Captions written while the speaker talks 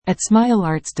At Smile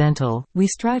Arts Dental, we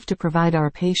strive to provide our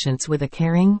patients with a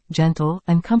caring, gentle,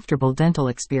 and comfortable dental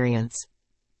experience.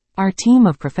 Our team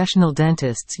of professional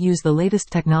dentists use the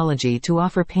latest technology to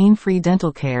offer pain-free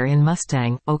dental care in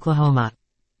Mustang, Oklahoma.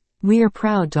 We are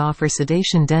proud to offer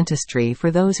sedation dentistry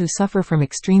for those who suffer from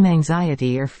extreme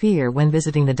anxiety or fear when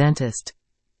visiting the dentist.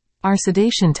 Our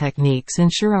sedation techniques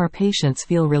ensure our patients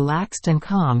feel relaxed and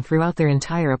calm throughout their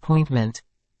entire appointment.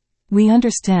 We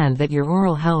understand that your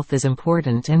oral health is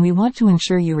important, and we want to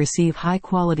ensure you receive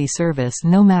high-quality service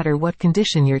no matter what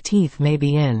condition your teeth may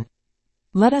be in.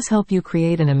 Let us help you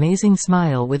create an amazing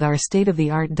smile with our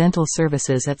state-of-the-art dental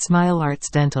services at Smile Arts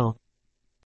Dental.